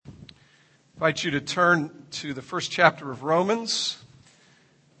invite you to turn to the first chapter of Romans.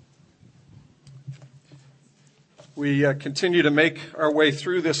 We continue to make our way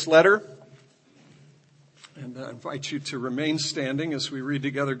through this letter, and I invite you to remain standing as we read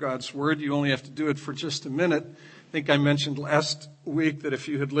together God's Word. You only have to do it for just a minute. I think I mentioned last week that if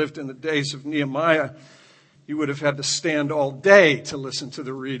you had lived in the days of Nehemiah, you would have had to stand all day to listen to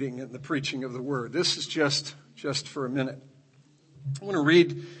the reading and the preaching of the Word. This is just for a minute. I want to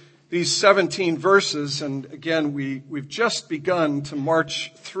read these 17 verses, and again, we've just begun to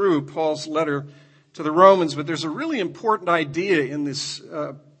march through Paul's letter to the Romans, but there's a really important idea in this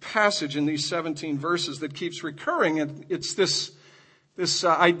passage, in these 17 verses, that keeps recurring, and it's this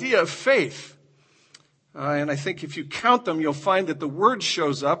idea of faith. And I think if you count them, you'll find that the word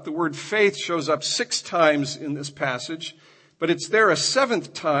shows up. The word faith shows up 6 times in this passage, but it's there a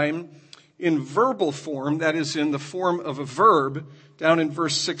 7th time in verbal form, that is in the form of a verb. Down in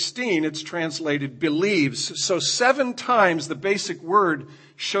verse 16, it's translated believes. So 7 times the basic word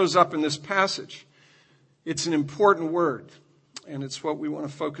shows up in this passage. It's an important word, and it's what we want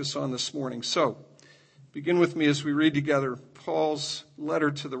to focus on this morning. So, begin with me as we read together Paul's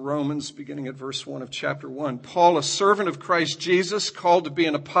letter to the Romans, beginning at verse 1 of chapter 1. Paul, a servant of Christ Jesus, called to be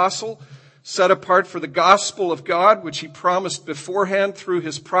an apostle, set apart for the gospel of God, which he promised beforehand through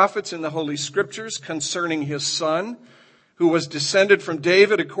his prophets in the Holy Scriptures concerning his Son, who was descended from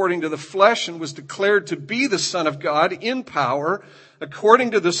David according to the flesh and was declared to be the Son of God in power,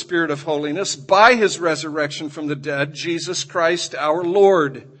 according to the Spirit of holiness, by his resurrection from the dead, Jesus Christ our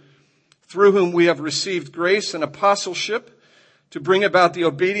Lord, through whom we have received grace and apostleship to bring about the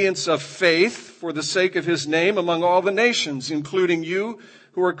obedience of faith for the sake of his name among all the nations, including you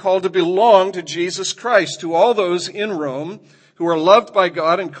who are called to belong to Jesus Christ, to all those in Rome who are loved by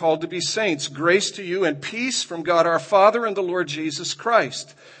God and called to be saints. Grace to you and peace from God our Father and the Lord Jesus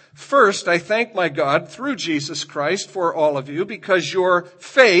Christ. First, I thank my God through Jesus Christ for all of you, because your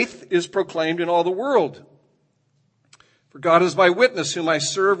faith is proclaimed in all the world. For God is my witness, whom I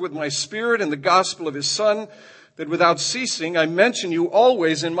serve with my spirit in the gospel of his Son, that without ceasing I mention you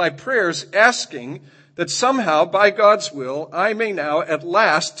always in my prayers, asking that somehow, by God's will, I may now at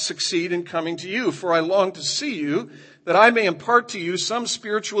last succeed in coming to you. For I long to see you, that I may impart to you some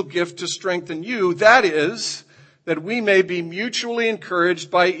spiritual gift to strengthen you, that is, that we may be mutually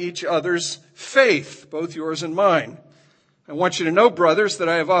encouraged by each other's faith, both yours and mine. I want you to know, brothers, that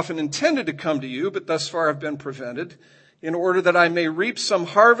I have often intended to come to you, but thus far have been prevented, in order that I may reap some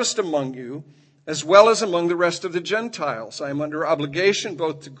harvest among you, as well as among the rest of the Gentiles. I am under obligation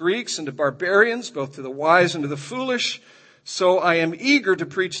both to Greeks and to barbarians, both to the wise and to the foolish. So I am eager to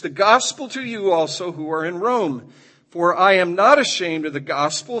preach the gospel to you also who are in Rome. For I am not ashamed of the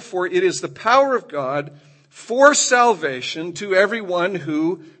gospel, for it is the power of God for salvation to everyone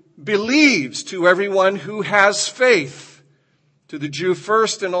who believes, to everyone who has faith, to the Jew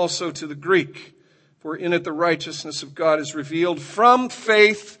first and also to the Greek. For in it the righteousness of God is revealed from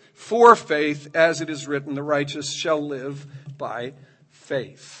faith for faith, as it is written, the righteous shall live by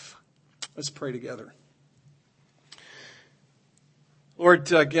faith. Let's pray together.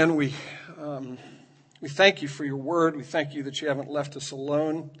 Lord, again, we thank you for your word. We thank you that you haven't left us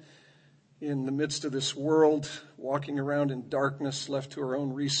alone in the midst of this world, walking around in darkness, left to our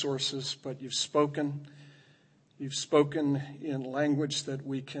own resources, but you've spoken. You've spoken in language that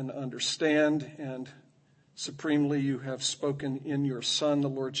we can understand, and supremely you have spoken in your Son, the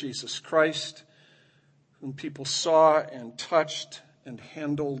Lord Jesus Christ, whom people saw and touched and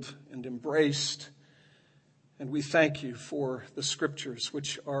handled and embraced. And we thank you for the Scriptures,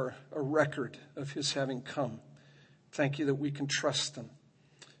 which are a record of his having come. Thank you that we can trust them.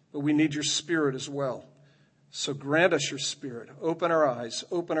 But we need your Spirit as well. So grant us your Spirit. Open our eyes,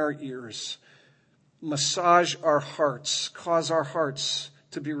 open our ears, massage our hearts, cause our hearts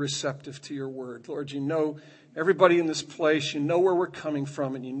to be receptive to your word. Lord, you know everybody in this place, you know where we're coming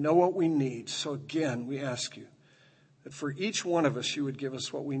from, and you know what we need. So again, we ask you that for each one of us, you would give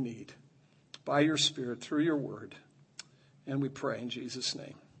us what we need by your Spirit through your word. And we pray in Jesus'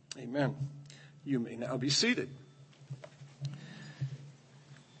 name. Amen. You may now be seated.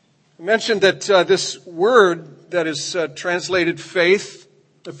 I mentioned that this word that is translated faith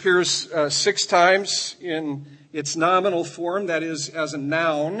appears 6 times in its nominal form, that is, as a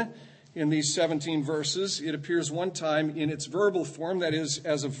noun in these 17 verses. It appears 1 time in its verbal form, that is,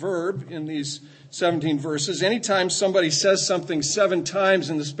 as a verb in these 17 verses. Anytime somebody says something 7 times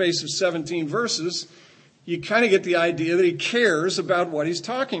in the space of 17 verses, you kind of get the idea that he cares about what he's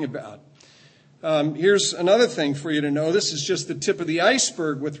talking about. Here's another thing for you to know. This is just the tip of the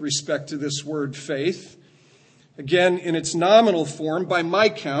iceberg with respect to this word faith. Again, in its nominal form, by my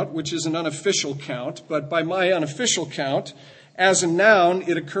count, which is an unofficial count, but by my unofficial count, as a noun,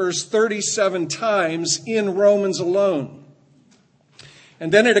 it occurs 37 times in Romans alone.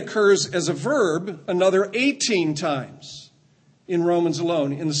 And then it occurs as a verb another 18 times in Romans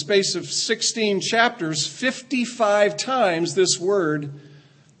alone. In the space of 16 chapters, 55 times this word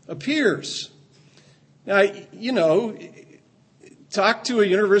appears. Now, talk to a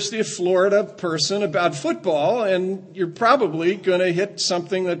University of Florida person about football, and you're probably going to hit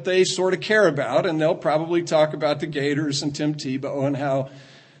something that they sort of care about, and they'll probably talk about the Gators and Tim Tebow and how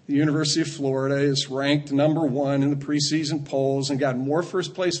the University of Florida is ranked number 1 in the preseason polls and got more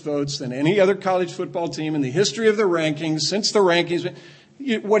first-place votes than any other college football team in the history of the rankings, since the rankings.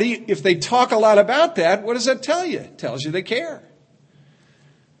 If they talk a lot about that, what does that tell you? It tells you they care.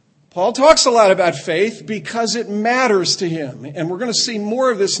 Paul talks a lot about faith because it matters to him. And we're going to see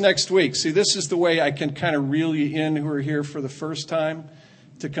more of this next week. See, this is the way I can kind of reel you in who are here for the first time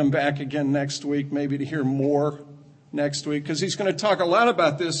to come back again next week, maybe to hear more next week, because he's going to talk a lot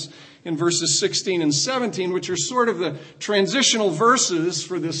about this in verses 16 and 17, which are sort of the transitional verses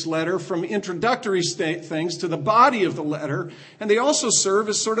for this letter from introductory things to the body of the letter. And they also serve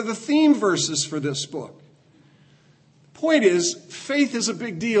as sort of the theme verses for this book. Point is, faith is a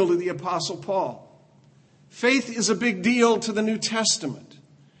big deal to the Apostle Paul. Faith is a big deal to the New Testament.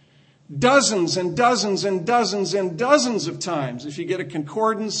 Dozens and dozens and dozens and dozens of times, if you get a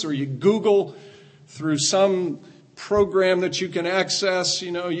concordance or you Google through some program that you can access,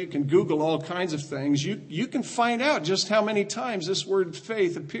 you can Google all kinds of things. You can find out just how many times this word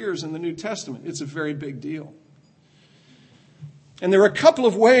faith appears in the New Testament. It's a very big deal. And there are a couple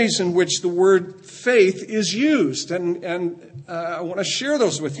of ways in which the word faith is used. And I want to share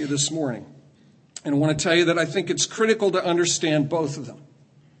those with you this morning. And I want to tell you that I think it's critical to understand both of them.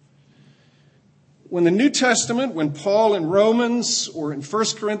 When the New Testament, when Paul in Romans or in 1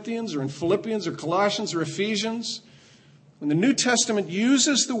 Corinthians or in Philippians or Colossians or Ephesians, when the New Testament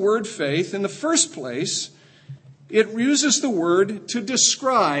uses the word faith, in the first place, it uses the word to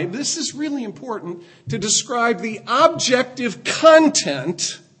describe, this is really important, to describe the objective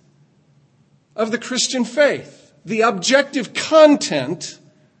content of the Christian faith. The objective content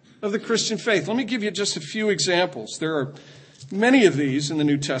of the Christian faith. Let me give you just a few examples. There are many of these in the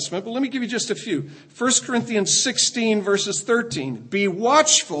New Testament, but let me give you just a few. 1 Corinthians 16, verses 13. Be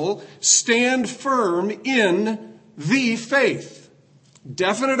watchful, stand firm in the faith.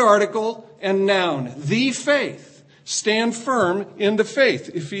 Definite article and noun. The faith. Stand firm in the faith.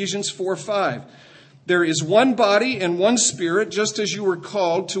 Ephesians 4:5. There is one body and one spirit, just as you were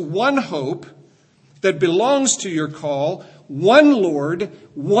called to one hope that belongs to your call, one Lord,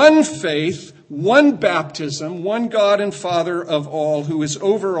 one faith, one baptism, one God and Father of all, who is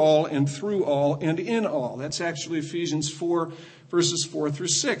over all and through all and in all. That's actually Ephesians 4, verses 4 through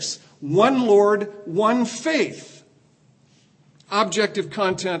 6. One Lord, one faith. Objective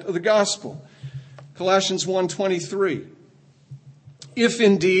content of the gospel. Colossians 1:23. If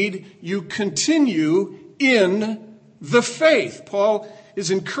indeed you continue in the faith. Paul is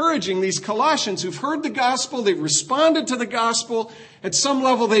encouraging these Colossians who've heard the gospel, they've responded to the gospel, at some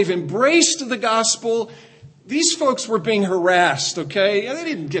level they've embraced the gospel. These folks were being harassed, okay? They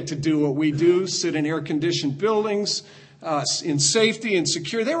didn't get to do what we do, sit in air-conditioned buildings in safety and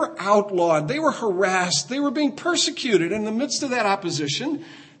security. They were outlawed, they were harassed, they were being persecuted. In the midst of that opposition,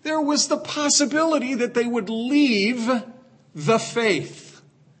 there was the possibility that they would leave the faith.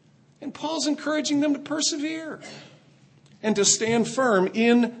 And Paul's encouraging them to persevere and to stand firm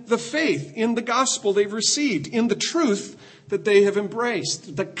in the faith, in the gospel they've received, in the truth that they have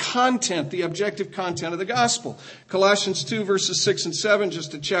embraced, the content, the objective content of the gospel. Colossians 2, verses 6 and 7,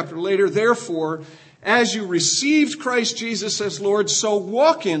 just a chapter later. Therefore, as you received Christ Jesus as Lord, so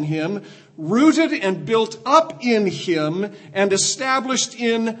walk in him, rooted and built up in him and established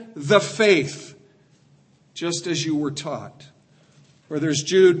in the faith, just as you were taught. Or there's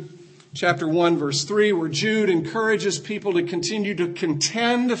Jude chapter 1, verse 3, where Jude encourages people to continue to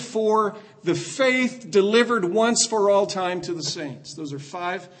contend for the faith delivered once for all time to the saints. Those are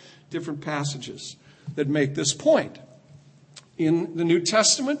 5 different passages that make this point. In the New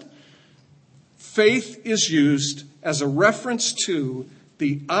Testament, faith is used as a reference to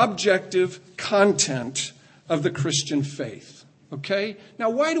the objective content of the Christian faith. Okay? Now,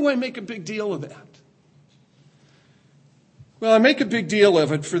 why do I make a big deal of that? Well, I make a big deal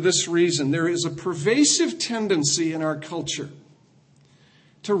of it for this reason. There is a pervasive tendency in our culture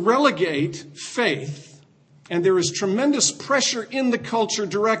to relegate faith, and there is tremendous pressure in the culture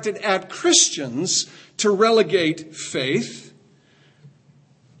directed at Christians to relegate faith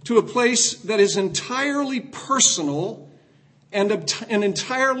to a place that is entirely personal and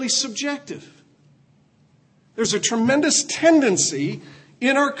entirely subjective. There's a tremendous tendency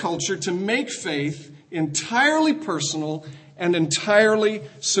in our culture to make faith entirely personal and entirely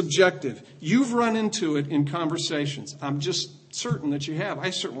subjective. You've run into it in conversations. I'm just certain that you have. I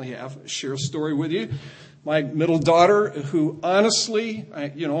certainly have. I'll share a story with you. My middle daughter, who honestly,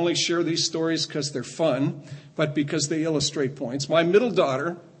 I only share these stories because they're fun, but because they illustrate points. My middle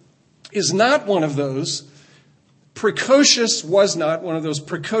daughter is not one of those precocious,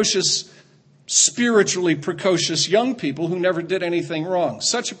 spiritually precocious young people who never did anything wrong.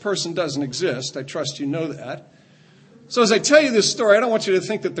 Such a person doesn't exist. I trust you know that. So as I tell you this story, I don't want you to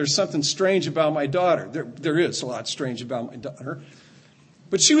think that there's something strange about my daughter. There is a lot strange about my daughter.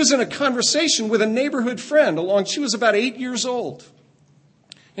 But she was in a conversation with a neighborhood friend she was about 8 years old.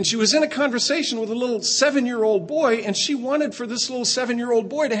 And she was in a conversation with a little 7-year-old boy, and she wanted for this little 7-year-old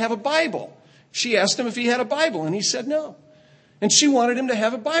boy to have a Bible. She asked him if he had a Bible, and he said no. And she wanted him to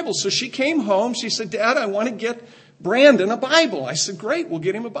have a Bible. So she came home. She said, Dad, I want to get Brandon a Bible. I said, great, we'll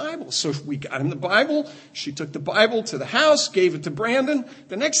get him a Bible. So we got him the Bible. She took the Bible to the house, gave it to Brandon.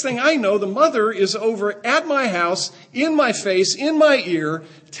 The next thing I know, the mother is over at my house, in my face, in my ear,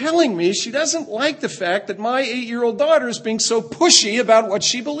 telling me she doesn't like the fact that my 8-year-old daughter is being so pushy about what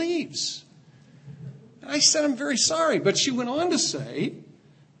she believes. And I said, I'm very sorry. But she went on to say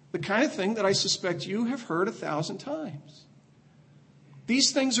the kind of thing that I suspect you have heard 1,000 times.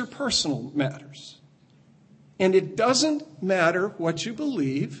 These things are personal matters. And it doesn't matter what you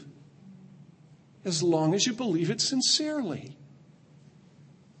believe as long as you believe it sincerely.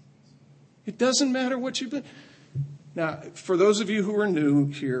 It doesn't matter what you believe. Now, for those of you who are new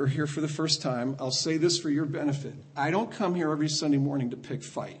here for the first time, I'll say this for your benefit. I don't come here every Sunday morning to pick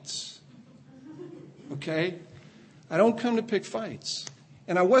fights. Okay? I don't come to pick fights.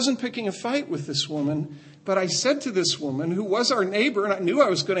 And I wasn't picking a fight with this woman, but I said to this woman, who was our neighbor, and I knew I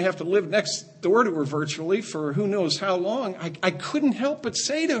was going to have to live next door to her virtually for who knows how long, I couldn't help but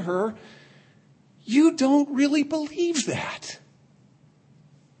say to her, you don't really believe that.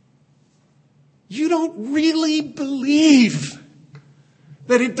 You don't really believe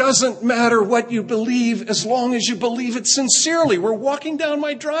that it doesn't matter what you believe as long as you believe it sincerely. We're walking down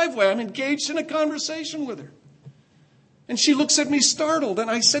my driveway. I'm engaged in a conversation with her. And she looks at me startled, and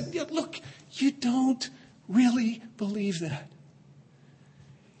I said, yeah, look, you don't really believe that.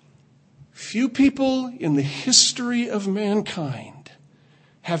 Few people in the history of mankind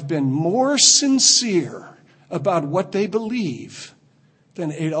have been more sincere about what they believe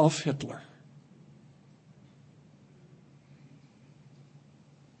than Adolf Hitler.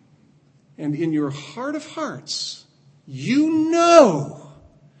 And in your heart of hearts, you know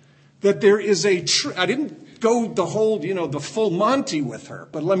that there is a truth. I didn't go the whole, the full Monty with her,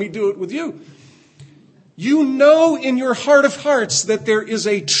 but let me do it with you. You know in your heart of hearts that there is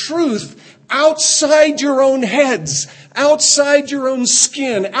a truth outside your own heads, outside your own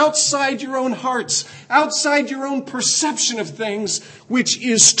skin, outside your own hearts, outside your own perception of things, which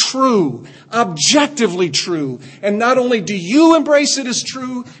is true, objectively true. And not only do you embrace it as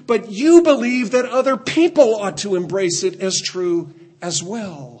true, but you believe that other people ought to embrace it as true as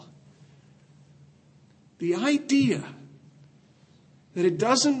well. The idea that it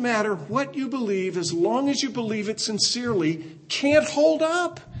doesn't matter what you believe as long as you believe it sincerely can't hold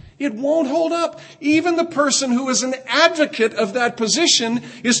up. It won't hold up. Even the person who is an advocate of that position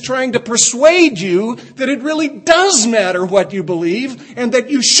is trying to persuade you that it really does matter what you believe and that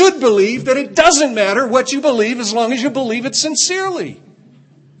you should believe that it doesn't matter what you believe as long as you believe it sincerely.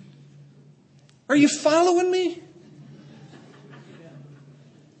 Are you following me?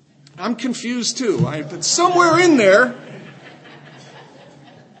 I'm confused too. But somewhere in there,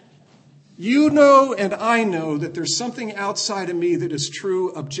 you know and I know that there's something outside of me that is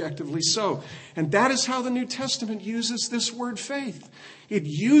true objectively so. And that is how the New Testament uses this word faith. It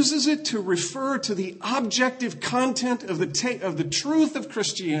uses it to refer to the objective content of the truth of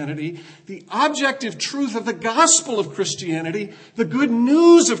Christianity, the objective truth of the gospel of Christianity, the good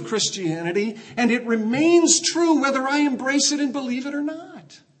news of Christianity, and it remains true whether I embrace it and believe it or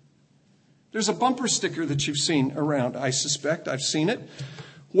not. There's a bumper sticker that you've seen around, I suspect. I've seen it.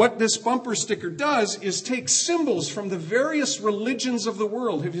 What this bumper sticker does is take symbols from the various religions of the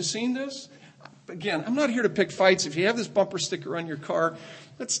world. Have you seen this? Again, I'm not here to pick fights. If you have this bumper sticker on your car,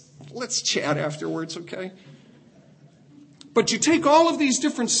 let's chat afterwards, okay? But you take all of these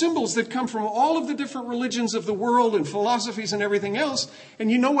different symbols that come from all of the different religions of the world and philosophies and everything else, and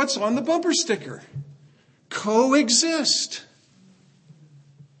you know what's on the bumper sticker? Coexist.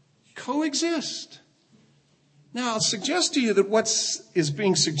 Coexist. Now, I'll suggest to you that what is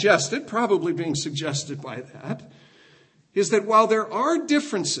being suggested, probably being suggested by that, is that while there are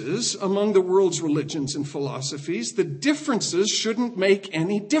differences among the world's religions and philosophies, the differences shouldn't make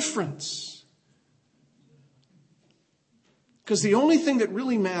any difference. Because the only thing that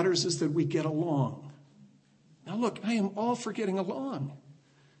really matters is that we get along. Now look, I am all for getting along.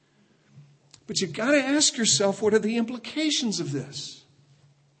 But you've got to ask yourself, what are the implications of this?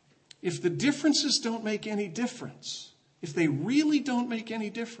 If the differences don't make any difference, if they really don't make any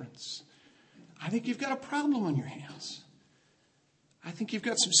difference, I think you've got a problem on your hands. I think you've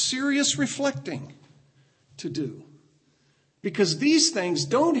got some serious reflecting to do. Because these things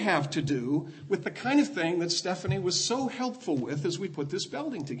don't have to do with the kind of thing that Stephanie was so helpful with as we put this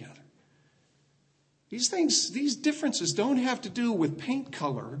building together. These differences don't have to do with paint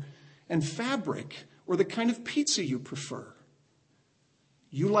color and fabric or the kind of pizza you prefer.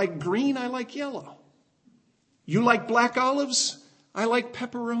 You like green, I like yellow. You like black olives, I like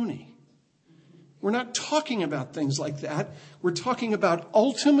pepperoni. We're not talking about things like that. We're talking about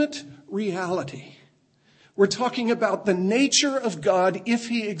ultimate reality. We're talking about the nature of God if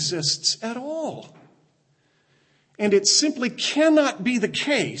he exists at all. And it simply cannot be the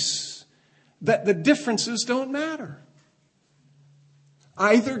case that the differences don't matter.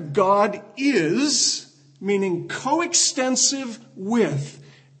 Either God is, meaning coextensive with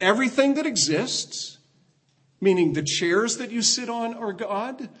everything that exists, meaning the chairs that you sit on are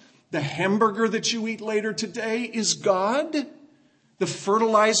God, the hamburger that you eat later today is God, the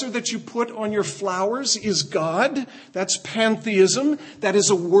fertilizer that you put on your flowers is God. That's pantheism. That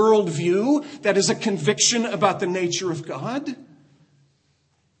is a worldview. That is a conviction about the nature of God.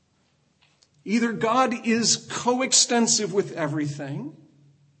 Either God is coextensive with everything,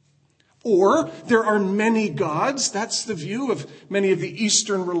 or there are many gods. That's the view of many of the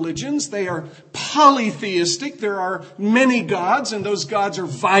Eastern religions. They are polytheistic. There are many gods, and those gods are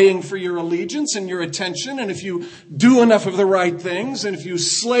vying for your allegiance and your attention. And if you do enough of the right things, and if you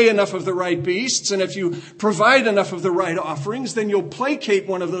slay enough of the right beasts, and if you provide enough of the right offerings, then you'll placate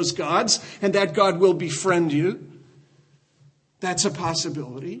one of those gods, and that God will befriend you. That's a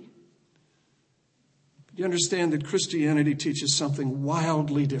possibility. You understand that Christianity teaches something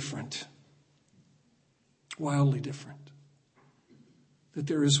wildly different. Wildly different. That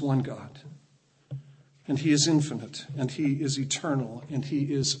there is one God. And he is infinite. And he is eternal. And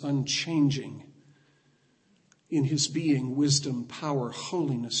he is unchanging in his being, wisdom, power,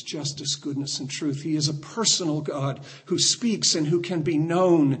 holiness, justice, goodness, and truth. He is a personal God who speaks and who can be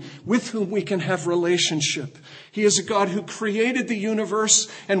known, with whom we can have relationship. He is a God who created the universe,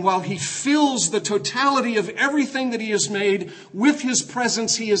 and while he fills the totality of everything that he has made with his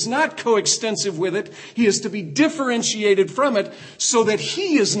presence, he is not coextensive with it. He is to be differentiated from it so that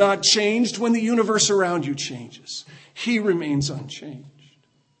he is not changed when the universe around you changes. He remains unchanged.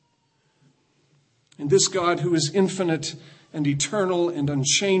 And this God who is infinite and eternal and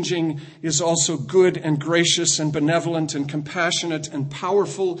unchanging is also good and gracious and benevolent and compassionate and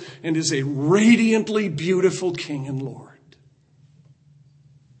powerful and is a radiantly beautiful King and Lord.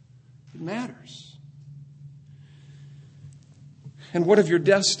 It matters. And what of your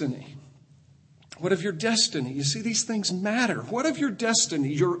destiny? What of your destiny? You see, these things matter. What of your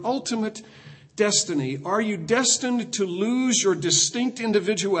destiny, your ultimate destiny? Are you destined to lose your distinct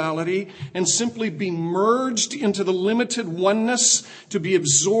individuality and simply be merged into the limited oneness, to be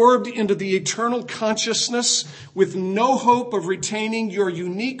absorbed into the eternal consciousness with no hope of retaining your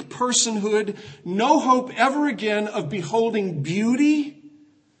unique personhood, no hope ever again of beholding beauty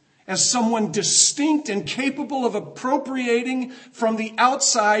as someone distinct and capable of appropriating from the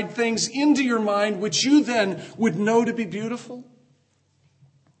outside things into your mind which you then would know to be beautiful?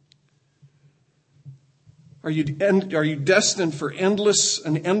 Are you destined for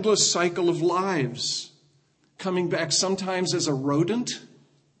an endless cycle of lives, coming back sometimes as a rodent,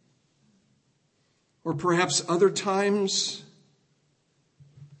 or perhaps other times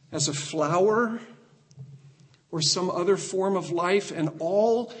as a flower, or some other form of life, and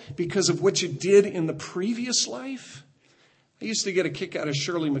all because of what you did in the previous life? I used to get a kick out of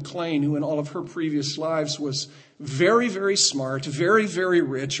Shirley MacLaine, who in all of her previous lives was very, very smart, very, very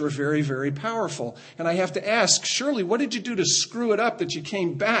rich, or very, very powerful. And I have to ask, Shirley, what did you do to screw it up that you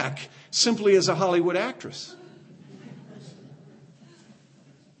came back simply as a Hollywood actress?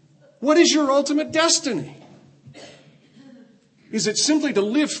 What is your ultimate destiny? Is it simply to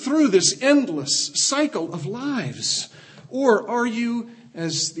live through this endless cycle of lives? Or are you,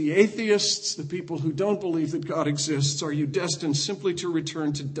 as the atheists, the people who don't believe that God exists, are you destined simply to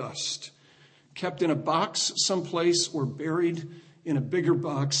return to dust, kept in a box someplace or buried in a bigger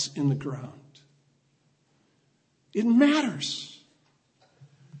box in the ground? It matters.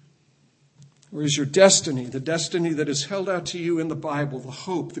 Or is your destiny, the destiny that is held out to you in the Bible, the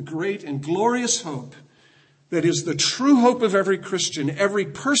hope, the great and glorious hope that is the true hope of every Christian, every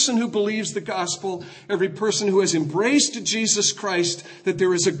person who believes the gospel, every person who has embraced Jesus Christ, that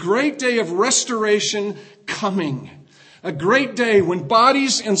there is a great day of restoration coming. A great day when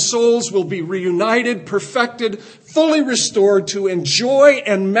bodies and souls will be reunited, perfected, fully restored to enjoy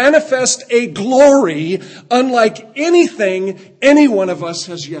and manifest a glory unlike anything any one of us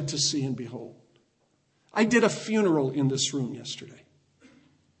has yet to see and behold. I did a funeral in this room yesterday.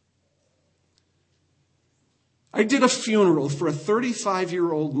 I did a funeral for a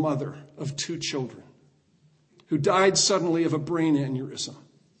 35-year-old mother of 2 children who died suddenly of a brain aneurysm.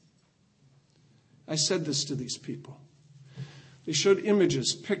 I said this to these people. They showed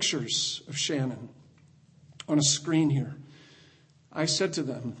images, pictures of Shannon on a screen here. I said to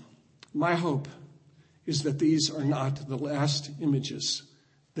them, my hope is that these are not the last images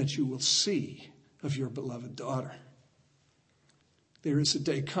that you will see of your beloved daughter. There is a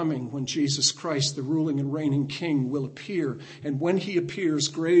day coming when Jesus Christ, the ruling and reigning King, will appear. And when he appears,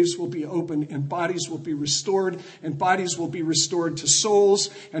 graves will be opened and bodies will be restored. And bodies will be restored to souls.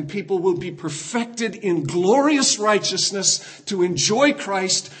 And people will be perfected in glorious righteousness to enjoy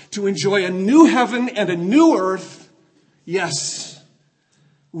Christ, to enjoy a new heaven and a new earth. Yes,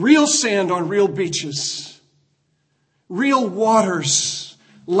 real sand on real beaches. Real waters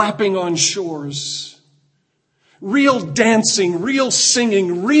lapping on shores. Real dancing, real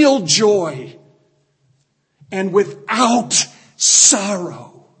singing, real joy, and without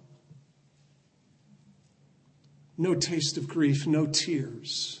sorrow. No taste of grief, no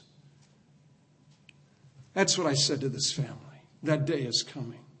tears. That's what I said to this family. That day is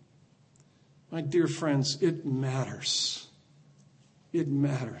coming. My dear friends, it matters. It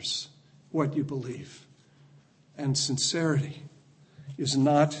matters what you believe. And sincerity is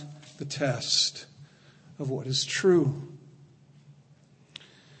not the test of what is true.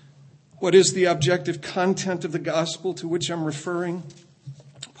 What is the objective content of the gospel to which I'm referring?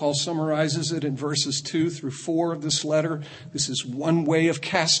 Paul summarizes it in verses 2 through 4 of this letter. This is one way of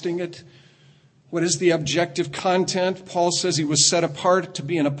casting it. What is the objective content? Paul says he was set apart to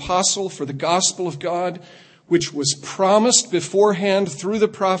be an apostle for the gospel of God, which was promised beforehand through the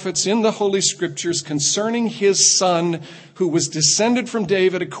prophets in the Holy Scriptures concerning his Son, who was descended from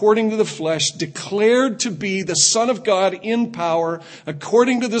David according to the flesh, declared to be the Son of God in power,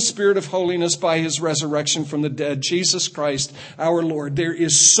 according to the Spirit of holiness by his resurrection from the dead, Jesus Christ our Lord. There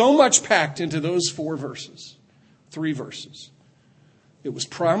is so much packed into those 3 verses. It was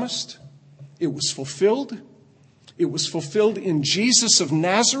promised. It was fulfilled. It was fulfilled in Jesus of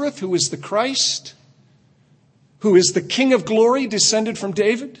Nazareth, who is the Christ, who is the King of glory, descended from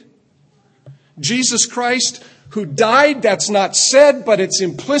David. Jesus Christ, who died, that's not said, but it's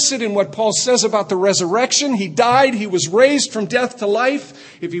implicit in what Paul says about the resurrection. He died, he was raised from death to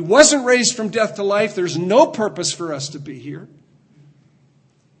life. If he wasn't raised from death to life, there's no purpose for us to be here.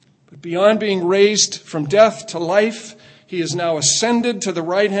 But beyond being raised from death to life, he is now ascended to the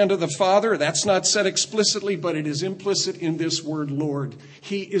right hand of the Father. That's not said explicitly, but it is implicit in this word, Lord.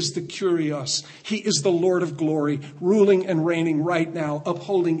 He is the Kyrios. He is the Lord of glory, ruling and reigning right now,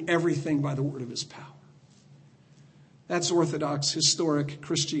 upholding everything by the word of his power. That's Orthodox, historic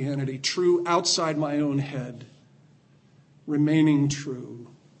Christianity, true outside my own head, remaining true,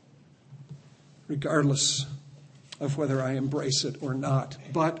 regardless of whether I embrace it or not,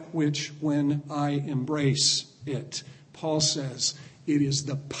 but which, when I embrace it, Paul says, it is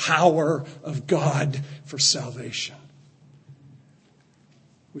the power of God for salvation,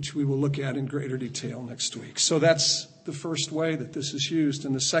 which we will look at in greater detail next week. So that's the first way that this is used.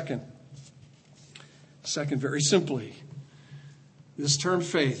 And the second, very simply, this term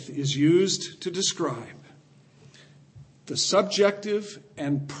faith is used to describe the subjective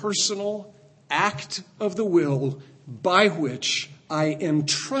and personal act of the will by which I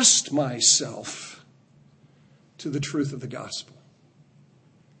entrust myself to the truth of the gospel.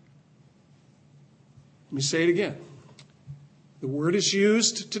 Let me say it again. The word is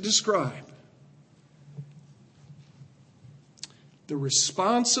used to describe the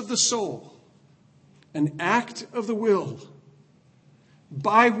response of the soul, an act of the will,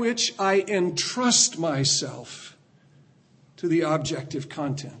 by which I entrust myself to the objective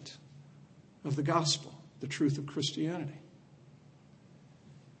content of the gospel, the truth of Christianity.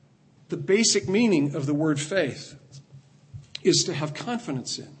 The basic meaning of the word faith is to have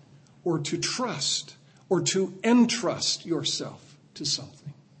confidence in, or to trust, or to entrust yourself to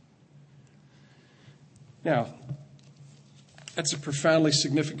something. Now, that's a profoundly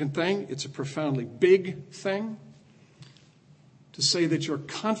significant thing. It's a profoundly big thing. to say that your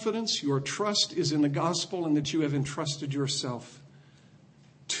confidence, your trust is in the gospel and that you have entrusted yourself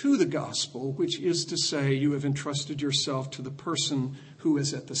to the gospel, which is to say you have entrusted yourself to the person who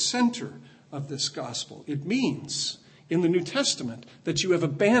is at the center of this gospel. It means in the New Testament that you have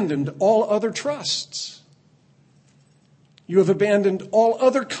abandoned all other trusts. You have abandoned all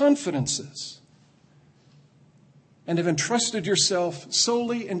other confidences and have entrusted yourself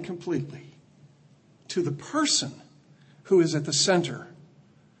solely and completely to the person who is at the center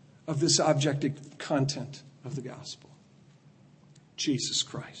of this objective content of the gospel, Jesus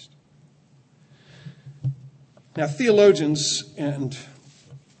Christ. Now, theologians and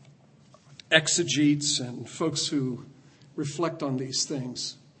exegetes and folks who reflect on these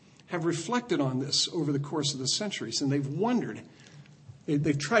things have reflected on this over the course of the centuries, and they've wondered.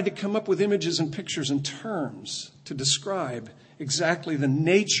 They've tried to come up with images and pictures and terms to describe exactly the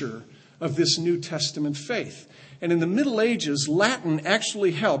nature of this New Testament faith. And in the Middle Ages, Latin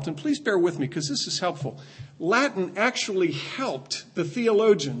actually helped, and please bear with me because this is helpful. Latin actually helped the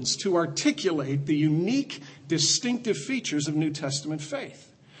theologians to articulate the unique, distinctive features of New Testament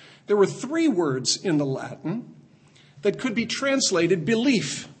faith. There were 3 words in the Latin that could be translated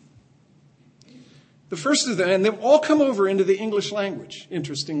belief. The first of them, and they've all come over into the English language,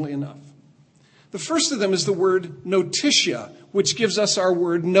 interestingly enough. The first of them is the word notitia, which gives us our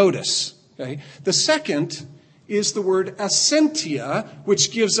word notice. Okay? The second is the word assentia,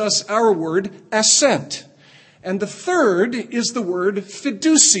 which gives us our word assent. And the third is the word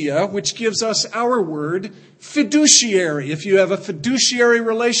fiducia, which gives us our word fiduciary. If you have a fiduciary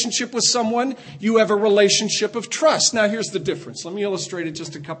relationship with someone, you have a relationship of trust. Now, here's the difference. Let me illustrate it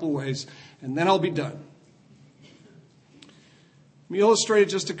just a couple of ways, and then I'll be done. Let me illustrate it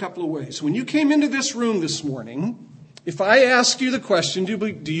just a couple of ways. When you came into this room this morning, if I asked you the question,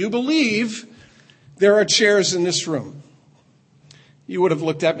 do you believe there are chairs in this room? You would have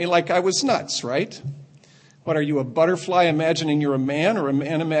looked at me like I was nuts, right? What, are you a butterfly imagining you're a man, or a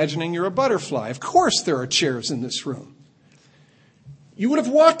man imagining you're a butterfly? Of course there are chairs in this room. You would have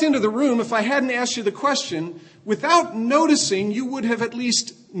walked into the room if I hadn't asked you the question. Without noticing, you would have at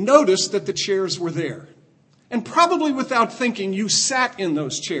least noticed that the chairs were there. And probably without thinking, you sat in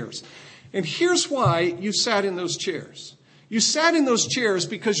those chairs. And here's why you sat in those chairs. You sat in those chairs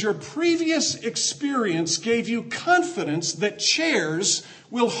because your previous experience gave you confidence that chairs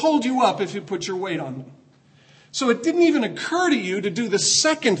will hold you up if you put your weight on them. So it didn't even occur to you to do the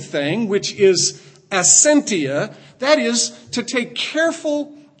second thing, which is assentia. That is to take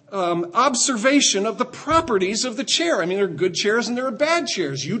careful observation of the properties of the chair. I mean, there are good chairs and there are bad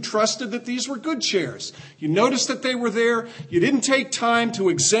chairs. You trusted that these were good chairs. You noticed that they were there. You didn't take time to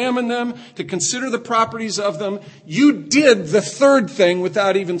examine them, to consider the properties of them. You did the third thing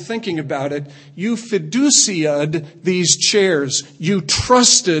without even thinking about it. You fiduciaed these chairs. You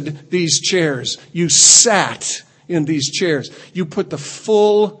trusted these chairs. You sat in these chairs. You put the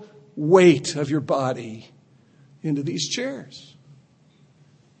full weight of your body into these chairs.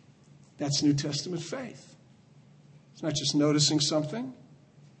 That's New Testament faith. It's not just noticing something.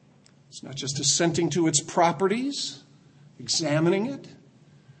 It's not just assenting to its properties, examining it.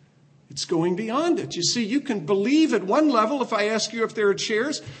 It's going beyond it. You see, you can believe at one level if I ask you if there are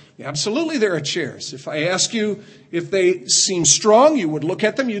chairs. Absolutely there are chairs. If I ask you if they seem strong, you would look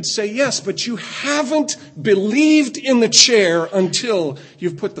at them, you'd say yes. But you haven't believed in the chair until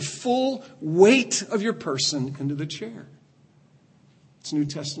you've put the full weight of your person into the chair. It's New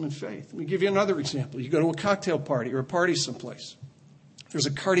Testament faith. Let me give you another example. You go to a cocktail party or a party someplace. There's a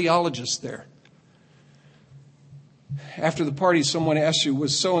cardiologist there. After the party, someone asks you,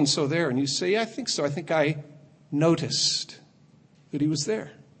 was so-and-so there? And you say, yeah, I think so. I think I noticed that he was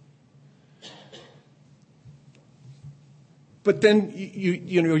there. But then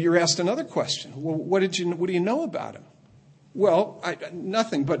you're asked another question. Well, what do you know about him? Well,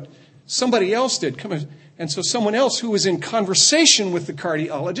 nothing, but somebody else did. Come on. And so someone else who was in conversation with the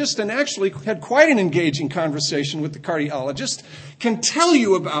cardiologist and actually had quite an engaging conversation with the cardiologist can tell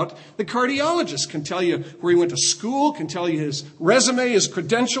you about the cardiologist, can tell you where he went to school, can tell you his resume, his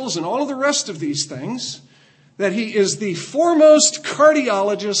credentials, and all of the rest of these things, that he is the foremost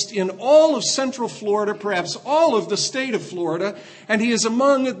cardiologist in all of Central Florida, perhaps all of the state of Florida, and he is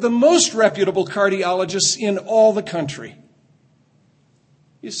among the most reputable cardiologists in all the country.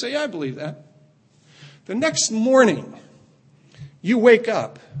 You say, I believe that. The next morning, you wake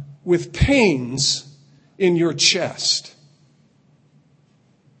up with pains in your chest.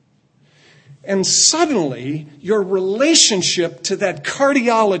 And suddenly, your relationship to that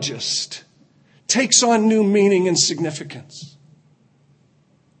cardiologist takes on new meaning and significance.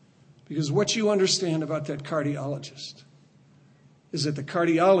 Because what you understand about that cardiologist is that the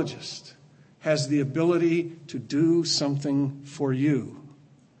cardiologist has the ability to do something for you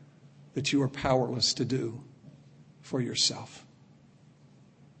that you are powerless to do for yourself.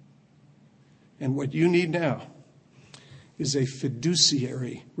 And what you need now is a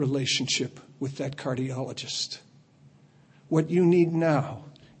fiduciary relationship with that cardiologist. What you need now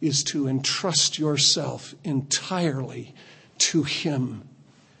is to entrust yourself entirely to him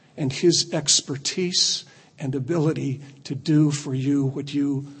and his expertise and ability to do for you what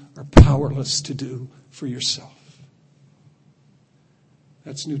you are powerless to do for yourself.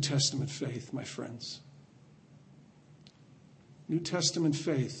 That's New Testament faith, my friends. New Testament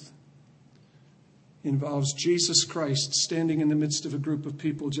faith involves Jesus Christ standing in the midst of a group of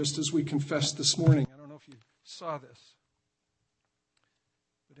people, just as we confessed this morning. I don't know if you saw this,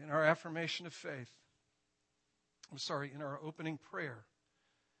 but in our affirmation of faith, in our opening prayer,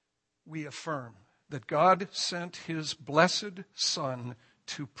 we affirm that God sent his blessed Son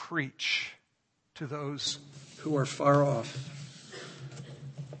to preach to those who are far off.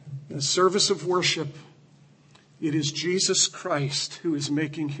 In the service of worship, it is Jesus Christ who is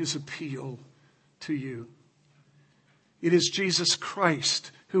making his appeal to you. It is Jesus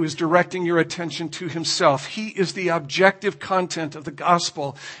Christ who is directing your attention to himself. He is the objective content of the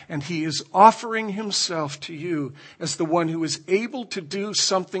gospel, and he is offering himself to you as the one who is able to do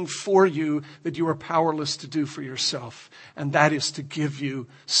something for you that you are powerless to do for yourself. And that is to give you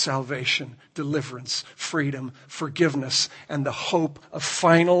salvation, deliverance, freedom, forgiveness, and the hope of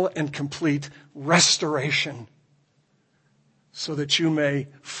final and complete restoration, so that you may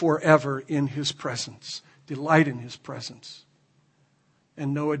forever in his presence delight in his presence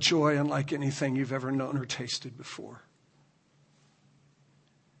and know a joy unlike anything you've ever known or tasted before.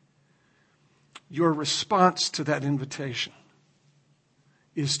 Your response to that invitation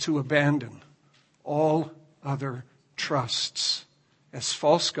is to abandon all other trusts as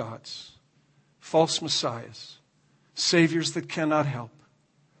false gods, false messiahs, saviors that cannot help.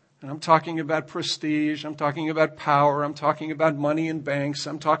 And I'm talking about prestige, I'm talking about power, I'm talking about money in banks,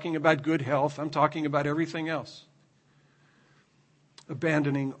 I'm talking about good health, I'm talking about everything else.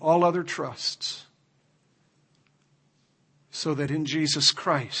 Abandoning all other trusts so that in Jesus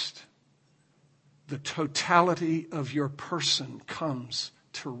Christ, the totality of your person comes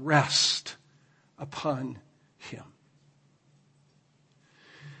to rest upon him.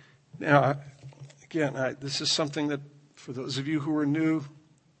 Now, again, this is something that for those of you who are new,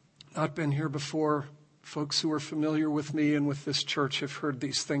 not been here before, folks who are familiar with me and with this church have heard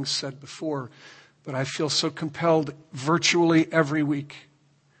these things said before, but I feel so compelled virtually every week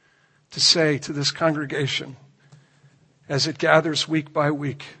to say to this congregation as it gathers week by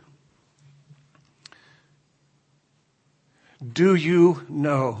week, do you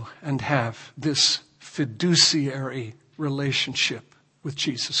know and have this fiduciary relationship with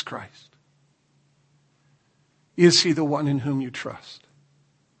Jesus Christ? Is he the one in whom you trust?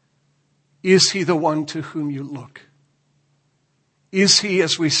 Is he the one to whom you look? Is he,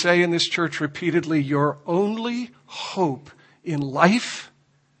 as we say in this church repeatedly, your only hope in life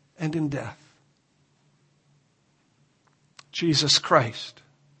and in death? Jesus Christ,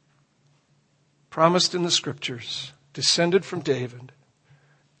 promised in the scriptures, descended from David,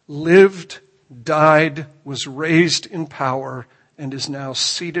 lived, died, was raised in power, and is now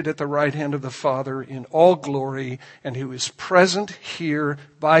seated at the right hand of the Father in all glory, and who is present here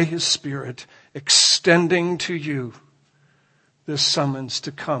by his Spirit, extending to you this summons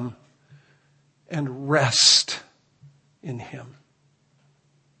to come and rest in him.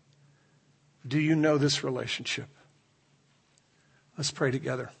 Do you know this relationship? Let's pray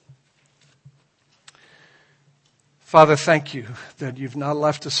together. Father, thank you that you've not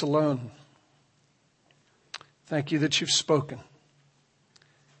left us alone. Thank you that you've spoken.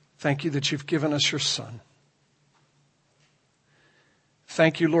 Thank you that you've given us your Son.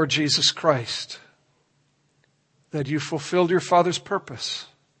 Thank you, Lord Jesus Christ, that you fulfilled your Father's purpose.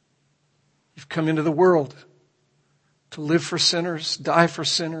 You've come into the world to live for sinners, die for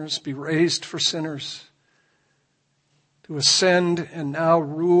sinners, be raised for sinners, to ascend and now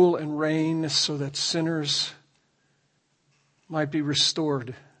rule and reign so that sinners might be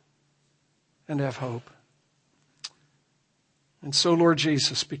restored and have hope. And so, Lord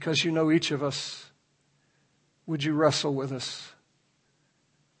Jesus, because you know each of us, would you wrestle with us?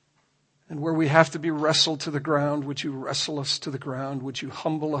 And where we have to be wrestled to the ground, would you wrestle us to the ground? Would you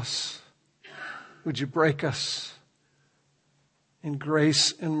humble us? Would you break us? In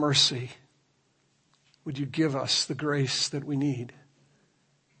grace and mercy, would you give us the grace that we need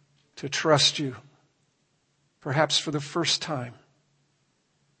to trust you, perhaps for the first time,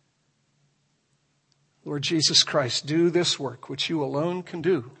 Lord Jesus Christ, do this work which you alone can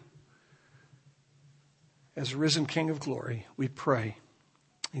do. As risen King of glory, we pray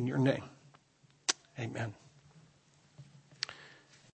in your name. Amen.